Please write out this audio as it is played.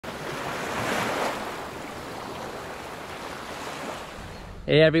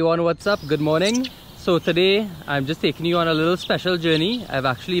Hey everyone, what's up? Good morning. So today I'm just taking you on a little special journey. I've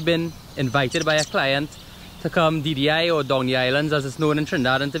actually been invited by a client to come DDI, or down the islands as it's known in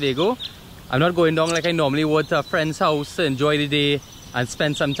Trinidad and Tobago. I'm not going down like I normally would to a friend's house to enjoy the day and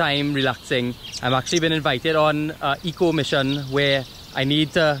spend some time relaxing. I've actually been invited on an eco mission where I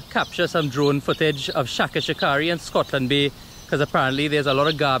need to capture some drone footage of Chacachacare and Scotland Bay, because apparently there's a lot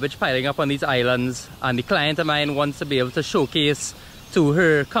of garbage piling up on these islands, and the client of mine wants to be able to showcase to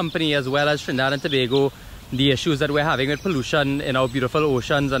her company as well as Trinidad and Tobago the issues that we're having with pollution in our beautiful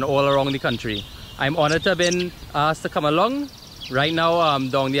oceans and all around the country. I'm honored to have been asked to come along. Right now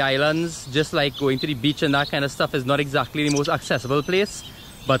down the islands, just like going to the beach and that kind of stuff is not exactly the most accessible place,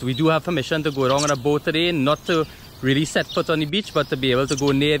 but we do have permission to go down on a boat today, not to really set foot on the beach, but to be able to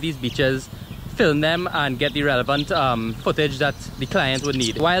go near these beaches, film them and get the relevant footage that the client would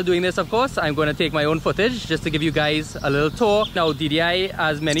need. While doing this, of course, I'm going to take my own footage just to give you guys a little tour. Now DDI,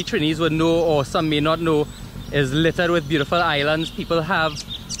 as many Trinis would know or some may not know, is littered with beautiful islands. People have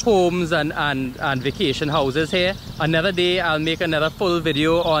homes and vacation houses here. Another day I'll make another full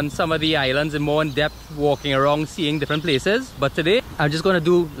video on some of the islands and more in depth, walking around, seeing different places. But today I'm just going to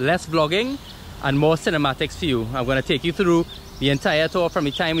do less vlogging and more cinematics for you. I'm going to take you through the entire tour from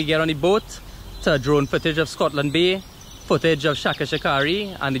the time we get on the boat to drone footage of Scotland Bay, footage of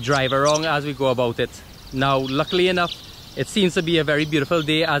Chacachacare, and the drive around as we go about it. Now, luckily enough, it seems to be a very beautiful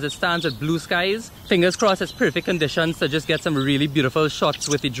day as it stands with blue skies. Fingers crossed it's perfect conditions to just get some really beautiful shots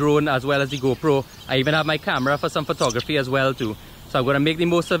with the drone as well as the GoPro. I even have my camera for some photography as well too. So I'm going to make the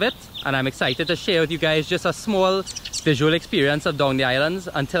most of it, and I'm excited to share with you guys just a small visual experience of down the islands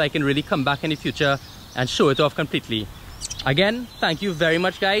until I can really come back in the future and show it off completely. Again, thank you very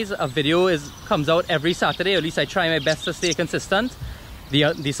much guys. A video comes out every Saturday, or at least I try my best to stay consistent.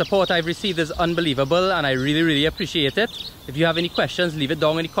 The support I've received is unbelievable and I really appreciate it. If you have any questions, leave it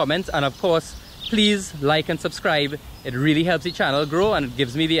down in the comments, and of course please like and subscribe. It really helps the channel grow and it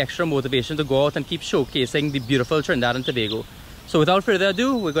gives me the extra motivation to go out and keep showcasing the beautiful Trinidad and Tobago. So without further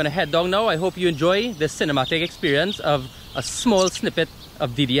ado, we're going to head down now. I hope you enjoy this cinematic experience of a small snippet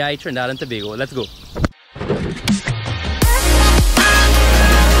of DDI Trinidad and Tobago. Let's go.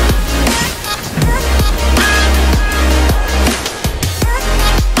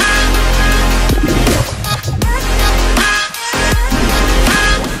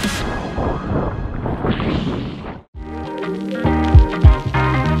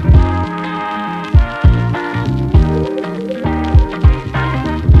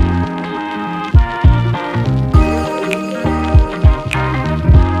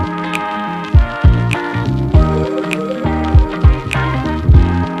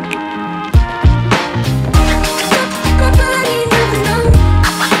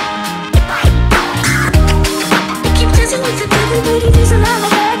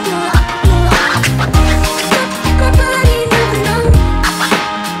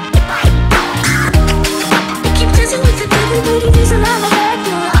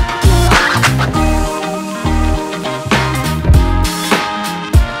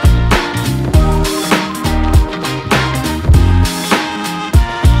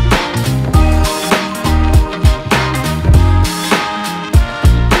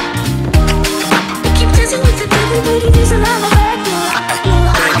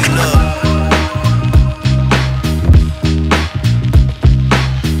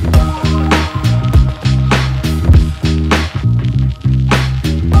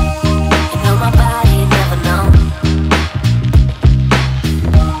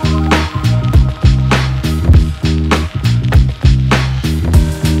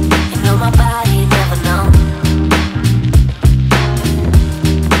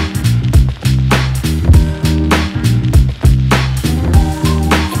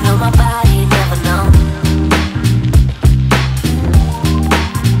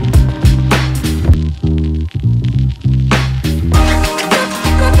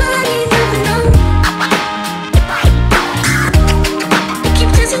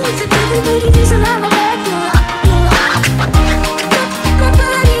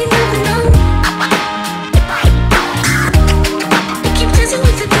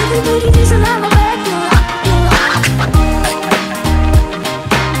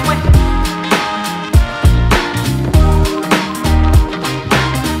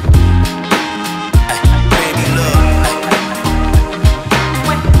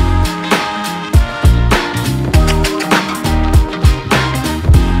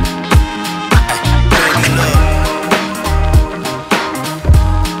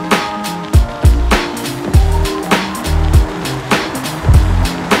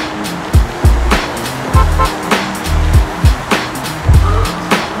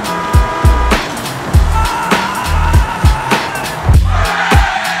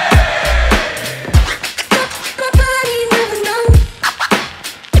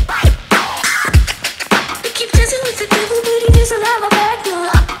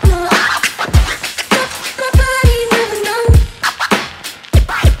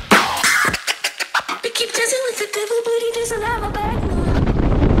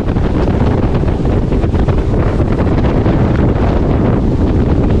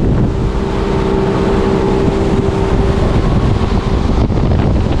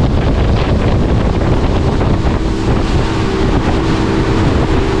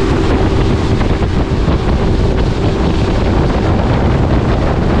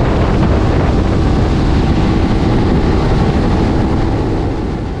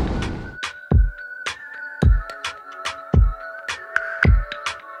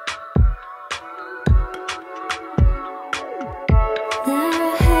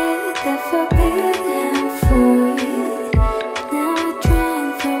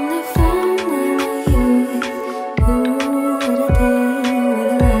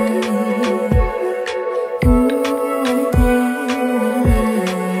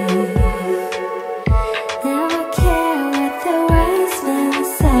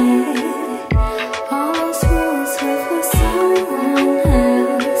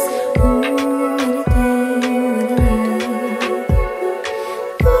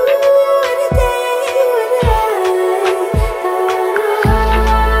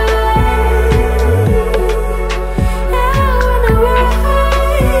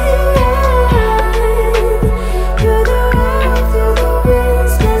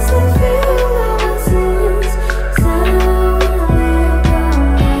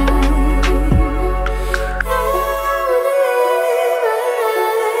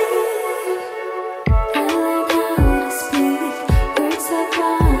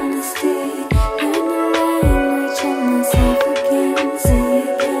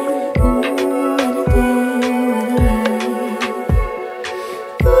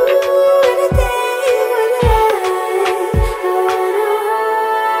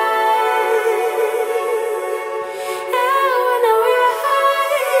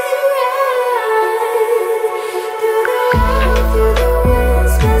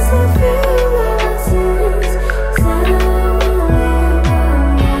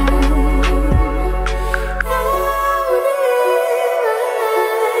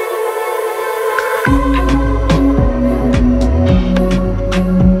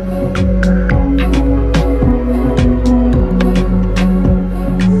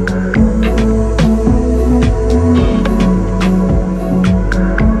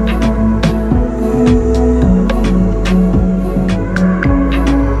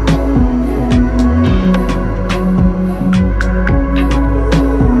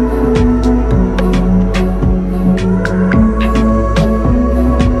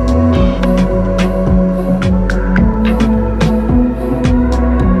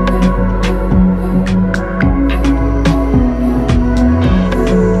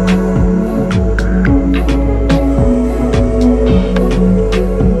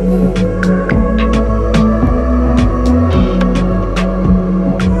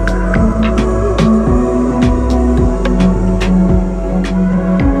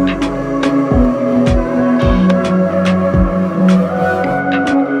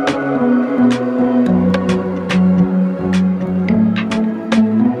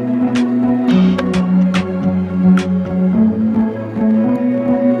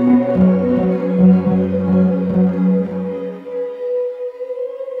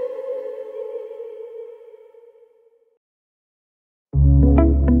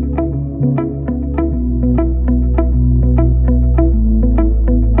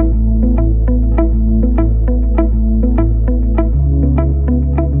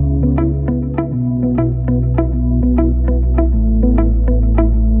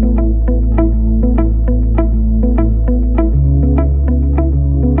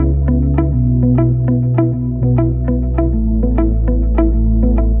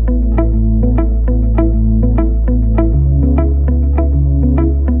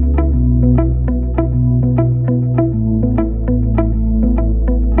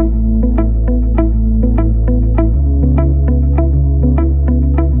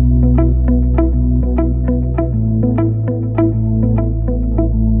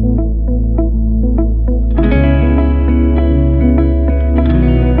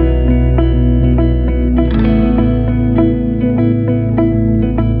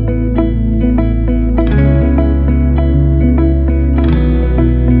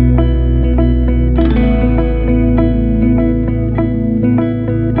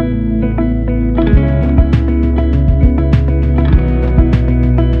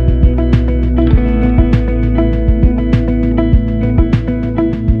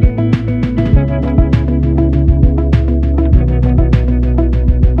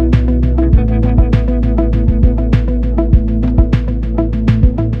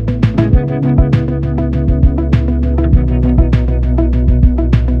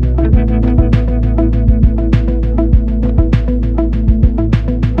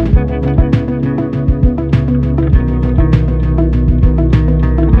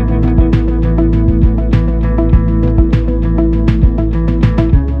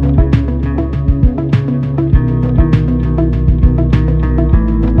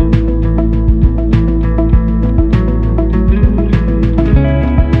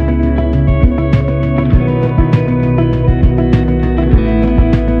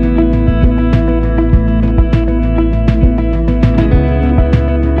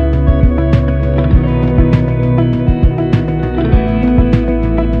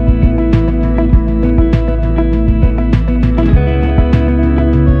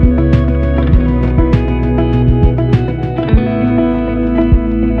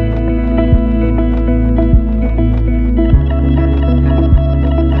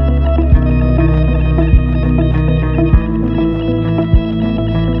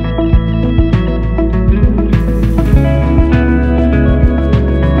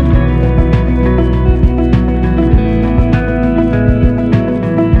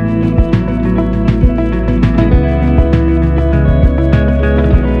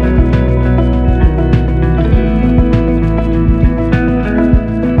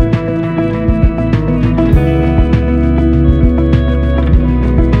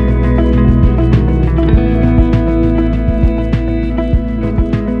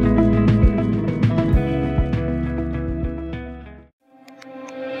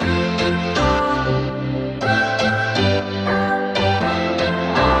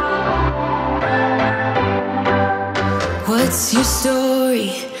 story?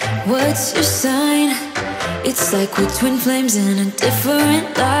 What's your sign? It's like we're twin flames in a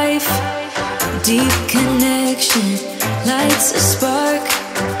different life. Deep connection lights a spark.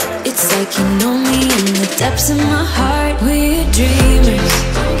 It's like you know me in the depths of my heart. We're dreamers,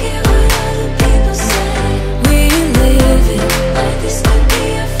 don't care what other people say. We're living like this could be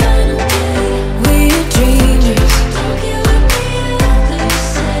our final day. We're dreamers, don't care what the others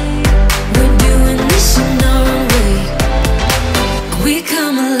say. We're doing this in our own way. We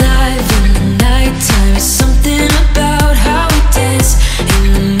come alive in the nighttime. It's something about how we dance in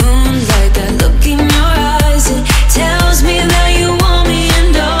the moonlight. That look in your eyes, it tells me that you want me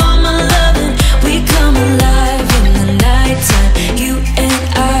and all my loving. We come alive in the nighttime. You and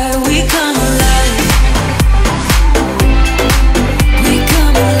I, we come alive. We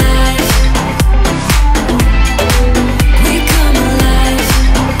come alive. We come alive.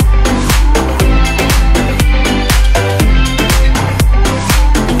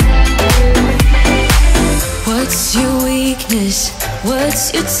 What's your weakness?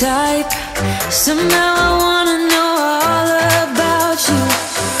 What's your type? Somehow I wanna know all about you.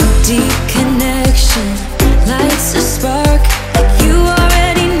 Deep connection lights a spark. Like you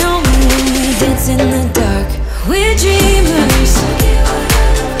already know me when we dance in the dark. We're dreamers.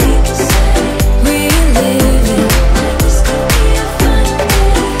 We're living like this could be our final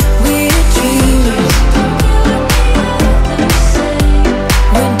day. We're dreamers.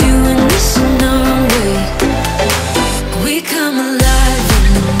 We're doing this in our own way. We come alive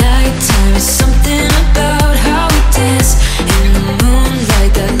in the nighttime. It's something about how we dance in the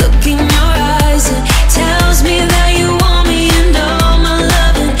moonlight. That look in your eyes, it tells me that you want me and all my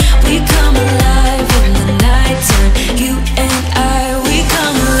loving. We come alive in the nighttime. You and I, we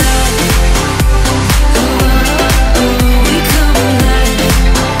come alive. Oh, oh, oh, we come alive.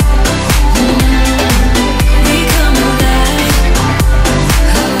 We come alive.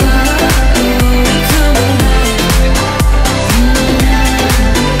 Oh, oh, oh, we come alive.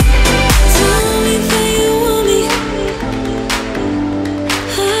 Tell me that you want me.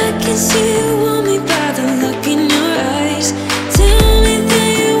 I can see you want me by the look in your eyes. Tell me that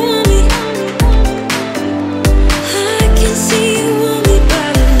you want me. I can see you want me by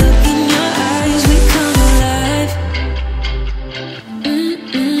the look in your eyes. We come alive.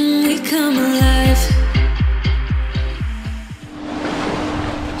 We come alive.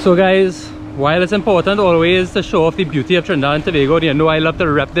 So guys, while it's important always to show off the beauty of Trinidad and Tobago, you know I love to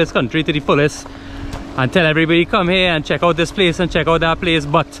rep this country to the fullest and tell everybody come here and check out this place and check out that place,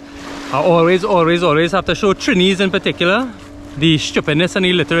 but I always have to show Trinis in particular the stupidness and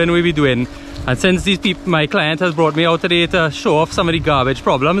the littering we be doing. And since these people, my client has brought me out today to show off some of the garbage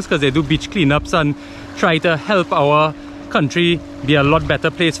problems, because they do beach cleanups and try to help our country be a lot better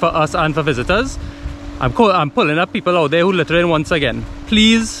place for us and for visitors. I'm pulling up people out there who littering once again.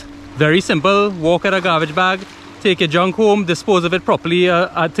 Please, very simple, walk at a garbage bag, take your junk home, dispose of it properly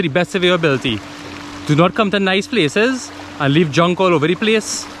to the best of your ability. Do not come to nice places and leave junk all over the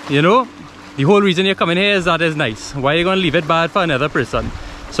place. You know, the whole reason you're coming here is that it's nice. Why are you going to leave it bad for another person?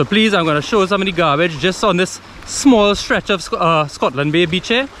 So please, I'm going to show some of the garbage just on this small stretch of Scotland Bay beach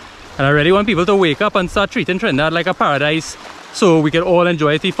here. And I really want people to wake up and start treating Trinidad like a paradise so we can all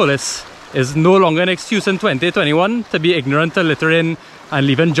enjoy it to the fullest. It's no longer an excuse in 2021 to be ignorant to littering and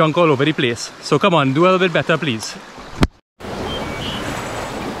leaving junk all over the place. So come on, do a little bit better please.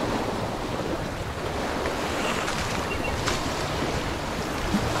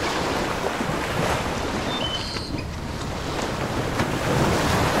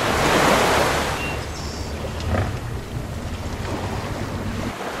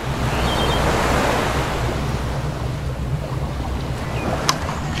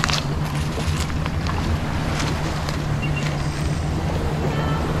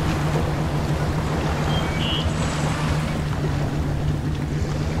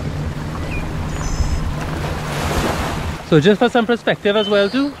 So just for some perspective as well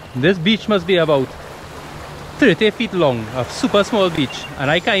too, this beach must be about 30 feet long, a super small beach.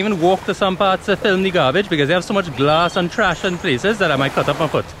 And I can't even walk to some parts to film the garbage because they have so much glass and trash in places that I might cut up my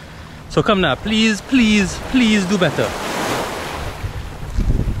foot. So come now, please, please, please do better.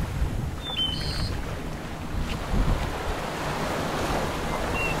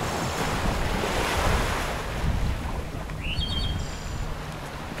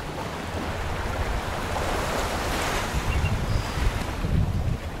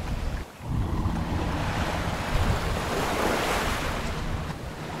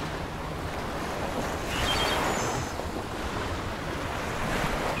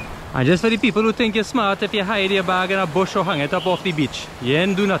 And just for the people who think you're smart if you hide your bag in a bush or hang it up off the beach, you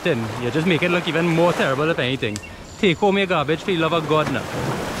ain't do nothing. You just make it look even more terrible if anything. take home your garbage for the love of God now.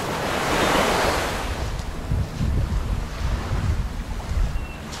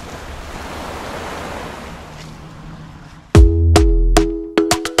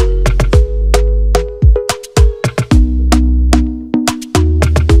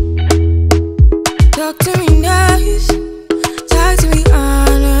 Talk to me nice, talk to me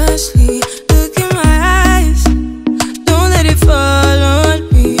honestly. Look in my eyes, don't let it fall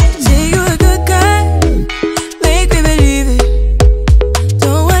on me. Say you a good guy, make me believe it.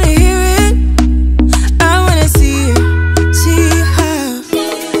 Don't wanna hear it, I wanna see it. See how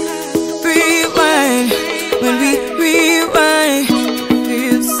rewind, when we rewind,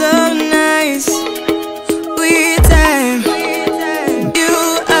 feels so nice. We time, you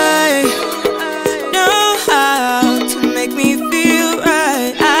I know how to make me feel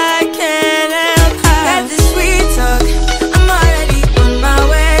right. I can't help how. Got this sweet talk, I'm already on my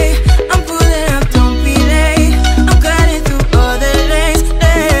way. I'm pulling up, don't be late. I'm cutting through all the lanes.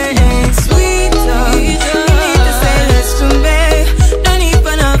 Sweet talk, you need to say less to me. No need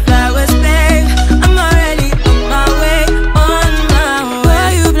for no flowers, babe. I'm already on my way, on my way. Why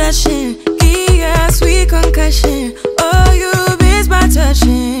you blushing? Yeah, sweet concussion. Oh, you miss my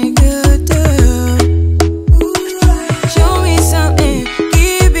touching. Good to show me something,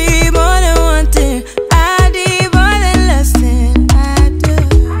 give me more than one thing. I need more than less than I do.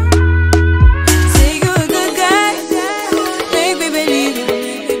 Say you a good guy, make me believe it.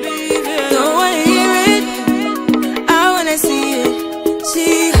 Don't wanna hear it, I wanna see it.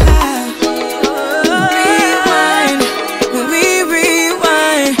 See how rewind, when we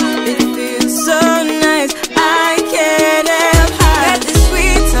rewind, it feels so nice. I can't help how. Got this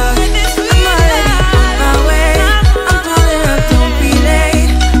sweet talk, I'm already on my way. I'm pulling up, don't be late.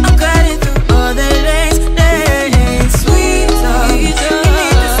 I'm cutting through all the lanes. Sweet talk, you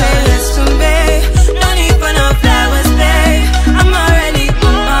need to say less to me. No need for no flowers, babe. I'm already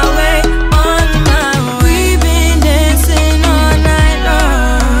on my way, on my way. We've been dancing all night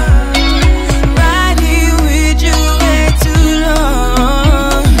long, right here with you way too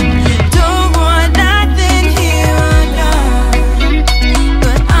long. Don't want nothing here or now,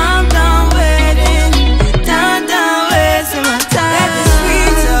 but I'm done waiting, done wasting my time. Got this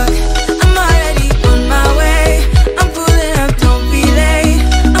sweet talk, I'm already on my way. I'm pulling up, don't be late.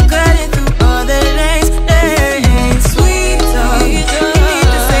 I'm cutting through all the lanes. Sweet talk, you need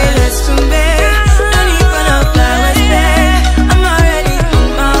to say less to me. No need for no flowers, babe. I'm already on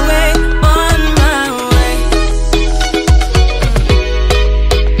my way, on my way.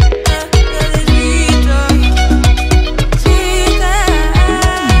 Sweet talk, sweet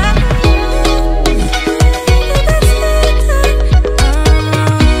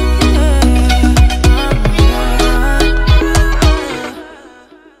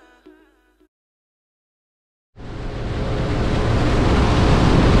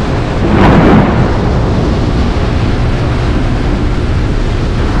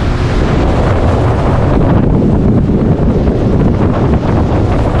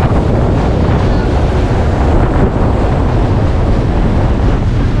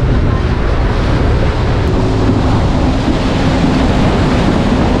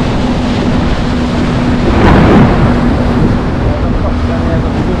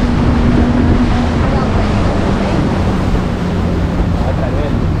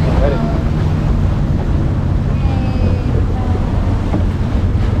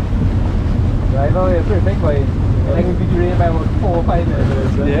Driver, you're pretty big, boy.